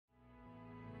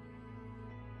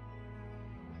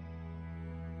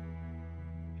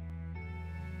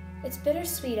It's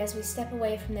bittersweet as we step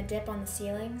away from the dip on the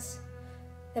ceilings,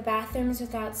 the bathrooms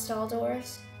without stall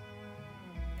doors,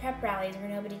 prep rallies where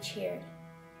nobody cheered,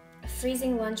 a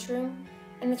freezing lunchroom,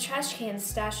 and the trash cans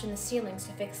stashed in the ceilings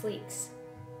to fix leaks.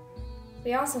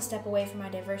 We also step away from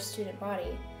our diverse student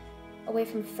body, away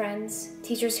from friends,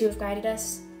 teachers who have guided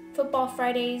us, football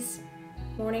Fridays,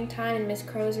 morning time in Miss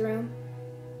Crow's room,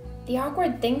 the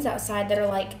awkward things outside that are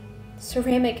like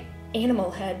ceramic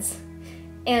animal heads,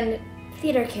 and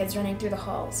theater kids running through the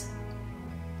halls.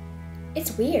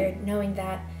 It's weird knowing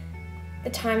that the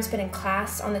time spent in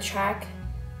class, on the track,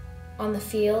 on the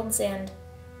fields, and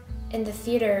in the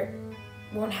theater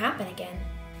won't happen again.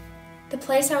 The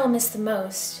place I will miss the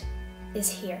most is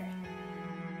here.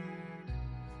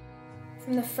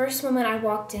 From the first moment I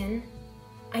walked in,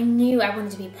 I knew I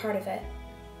wanted to be part of it.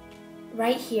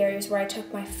 Right here is where I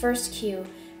took my first cue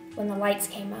when the lights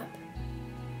came up.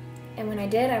 And when I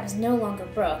did, I was no longer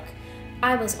Brooke.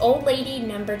 I was old lady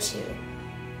number 2.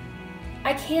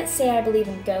 I can't say I believe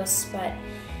in ghosts, but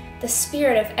the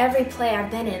spirit of every play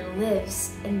I've been in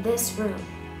lives in this room.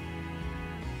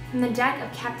 From the deck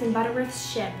of Captain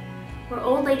Butterworth's ship, where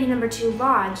old lady number 2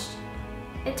 lodged,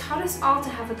 it taught us all to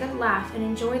have a good laugh and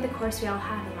enjoy the course we all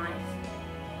have in life.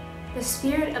 The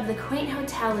spirit of the quaint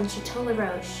hotel in Chateau La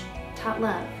Roche taught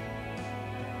love.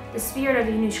 The spirit of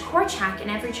Yanush Korchak in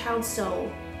every child's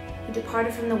soul who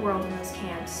departed from the world in those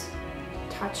camps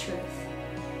taught truth.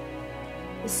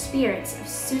 The spirits of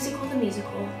Seussical the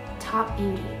musical taught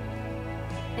beauty.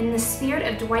 And the spirit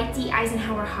of Dwight D.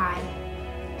 Eisenhower High,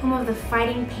 home of the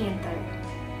Fighting Panther,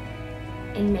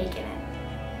 in making it.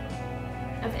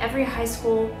 Of every high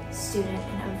school student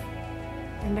and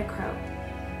of Linda Crow,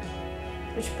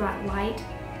 which brought light,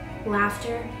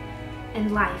 laughter,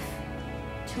 and life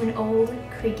to an old,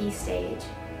 creaky stage,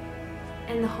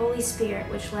 and the Holy Spirit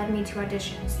which led me to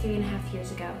auditions 3.5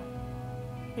 years ago,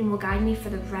 and will guide me for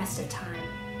the rest of time.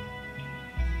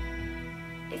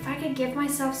 If I could give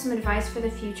myself some advice for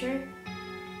the future,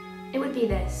 it would be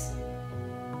this.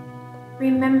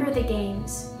 Remember the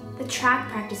games, the track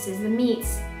practices, the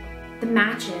meets, the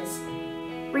matches.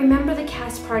 Remember the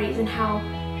cast parties and how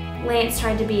Lance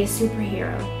tried to be a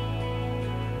superhero.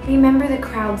 Remember the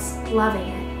crowds loving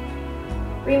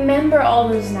it. Remember all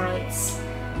those nights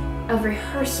of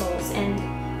rehearsals and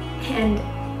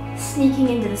sneaking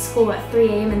into the school at 3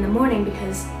 a.m. in the morning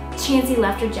because Chansey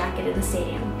left her jacket in the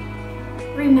stadium.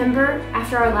 Remember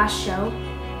after our last show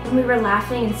when we were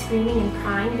laughing and screaming and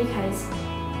crying because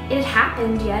it had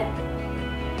happened, yet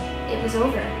it was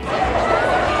over.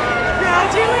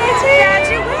 Graduating!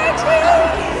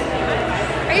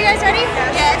 Are you guys ready?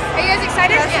 Yes. Are you guys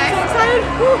excited? Yes. So excited?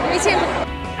 Woo. Me too.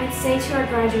 I'd say to our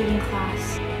graduating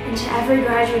class, and to every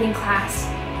graduating class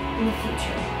in the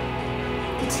future,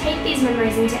 to take these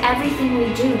memories into everything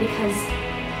we do because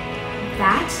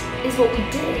that is what we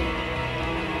did.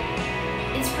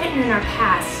 It's written in our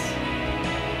past.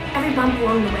 Every bump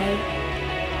along the way,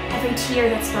 every tear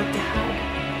that sparked a hug,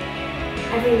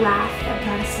 every laugh that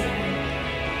brought us together.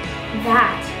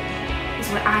 That is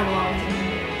what I will always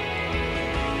remember.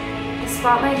 The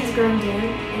spotlight has grown dim,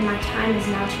 and my time is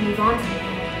now to move on from here.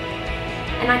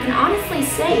 And I can honestly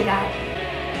say that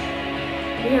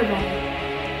we are ready.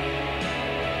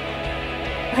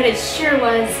 But it sure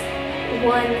was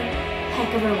one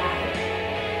heck of a ride.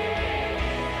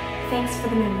 Thanks for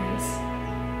the memories.